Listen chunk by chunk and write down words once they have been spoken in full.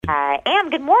I am.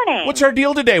 Good morning. What's our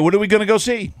deal today? What are we going to go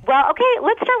see? Well, okay,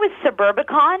 let's start with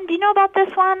Suburbicon. Do you know about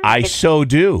this one? I so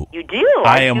do. You do?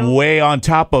 I am way on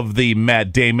top of the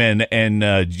Matt Damon and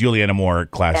Julianne Moore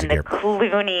classic And the here.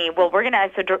 Clooney. Well, we're going to...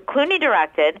 So Clooney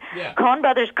directed. Yeah. Coen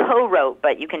Brothers co-wrote,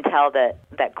 but you can tell that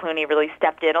Clooney really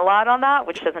stepped in a lot on that,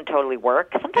 which doesn't totally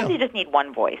work. Sometimes you just need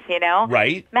one voice, you know?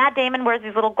 Right. Matt Damon wears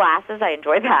these little glasses. I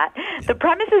enjoy that. The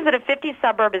premise is that a 50s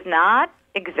suburb is not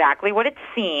exactly what it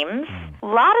seems. A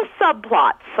lot of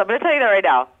subplots. I'm going to tell you that right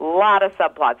now. A lot of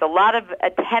subplots. A lot of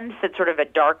attempts at sort of a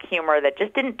dark humor that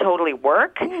just didn't totally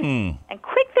work. And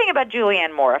quick thing about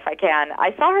Julianne Moore, if I can.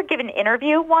 I saw her give an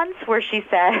interview once where she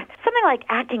said something like,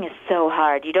 acting is so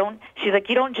hard. She's like,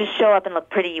 you don't just show up and look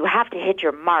pretty. You have to hit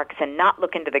your marks and not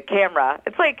look into the camera.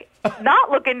 It's like, not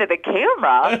look into the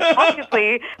camera?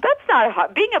 Obviously, that's not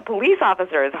hard. Being a police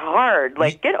officer is hard.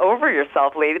 Like, get over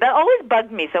yourself, lady. That always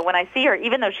bugged me. So when I see her,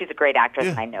 even though she's a great actress,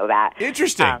 and I know that.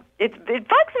 Interesting. It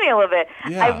bugs me a little bit.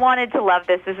 Yeah. I wanted to love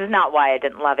this. This is not why I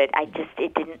didn't love it.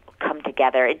 It didn't come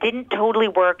together. It didn't totally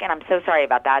work, and I'm so sorry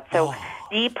about that. So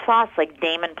D+, like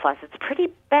Damon plus, it's pretty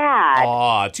bad.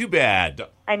 Aw, too bad.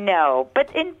 I know.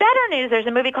 But in better news, there's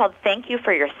a movie called Thank You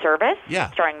for Your Service,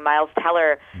 starring Miles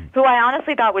Teller, who I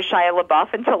honestly thought was Shia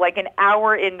LaBeouf until like an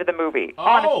hour into the movie.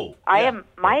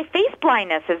 My face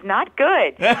blindness is not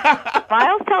good.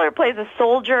 Miles Teller plays a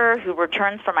soldier who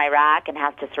returns from Iraq and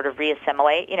has to sort of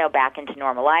reassimilate, back into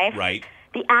normal life. Right.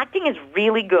 The acting is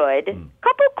really good.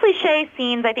 Couple cliche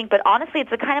scenes, I think, but honestly, it's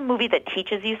the kind of movie that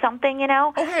teaches you something,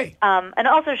 Okay. And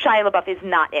also, Shia LaBeouf is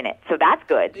not in it, so that's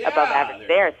good. Above average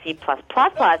there. C+++.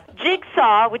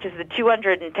 Jigsaw, which is the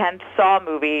 210th Saw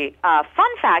movie.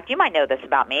 Fun fact, you might know this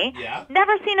about me. Yeah.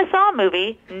 Never seen a Saw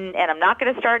movie, and I'm not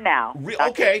going to start now.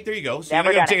 Okay, there you go. So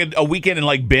Never you're going to take a weekend and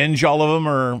like binge all of them,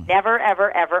 or Never,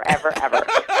 ever, ever, ever, ever.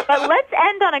 But let's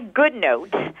end on a good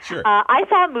note. Sure. I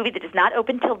saw a movie that does not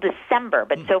open till December,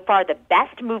 but so far the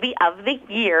best movie of the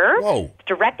year. Whoa. It's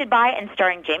directed by and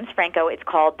starring James Franco. It's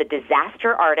called The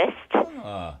Disaster Artist.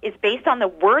 It's based on the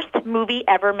worst movie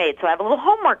ever made. So I have a little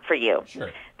homework for you.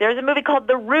 Sure. There's a movie called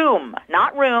The Room.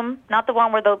 Not Room, not the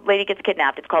one where the lady gets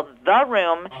kidnapped. It's called The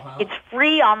Room. It's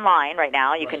free online right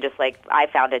now. You can just I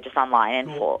found it just online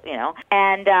in full,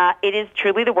 And it is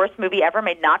truly the worst movie ever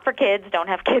made. Not for kids. Don't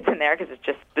have kids in there because it's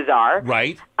just bizarre.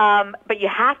 Right. But you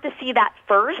have to see that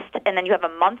first, and then you have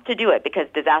a month to do it because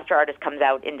Disaster Artist comes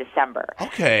out in December.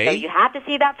 Okay. So you have to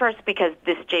see that first because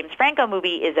this James Franco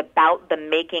movie is about the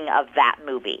making of that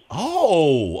movie.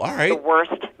 Oh, all right. The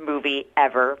worst movie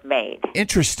ever made.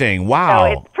 Interesting. Wow.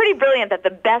 So it's pretty brilliant that the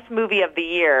best movie of the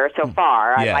year so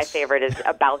far, Yes. my favorite, is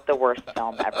about the worst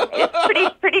film ever made.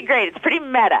 It's pretty great. It's pretty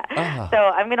meta. So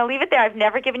I'm going to leave it there. I've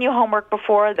never given you homework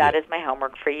before. That is my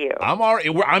homework for you. I'm all right.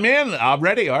 I'm in. I'm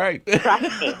ready. All right.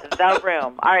 Trust me. The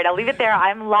Room. All right, I'll leave it there.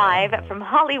 I'm live from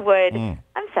Hollywood.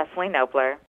 I'm Cecily Nobler.